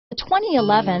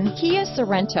2011 Kia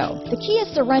Sorento. The Kia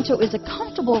Sorento is a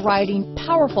comfortable riding,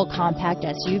 powerful compact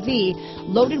SUV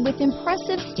loaded with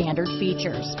impressive standard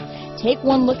features. Take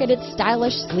one look at its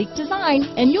stylish, sleek design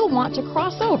and you'll want to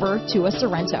cross over to a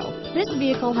Sorento. This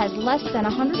vehicle has less than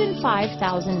 105,000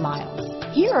 miles.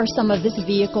 Here are some of this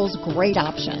vehicle's great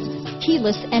options: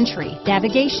 keyless entry,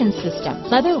 navigation system,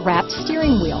 leather-wrapped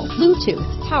steering wheel, Bluetooth,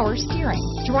 power steering,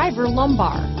 driver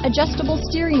lumbar, adjustable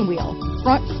steering wheel,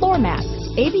 front floor mats,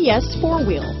 ABS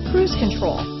 4-wheel, cruise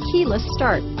control, keyless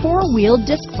start, 4-wheel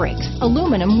disc brakes,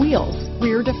 aluminum wheels,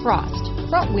 rear defrost,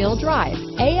 front-wheel drive,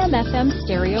 AM/FM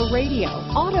stereo radio,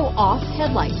 auto-off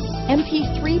headlights,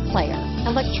 MP3 player,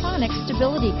 electronic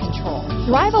stability control.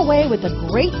 Drive away with a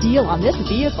great deal on this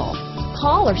vehicle.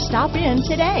 Call or stop in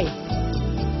today.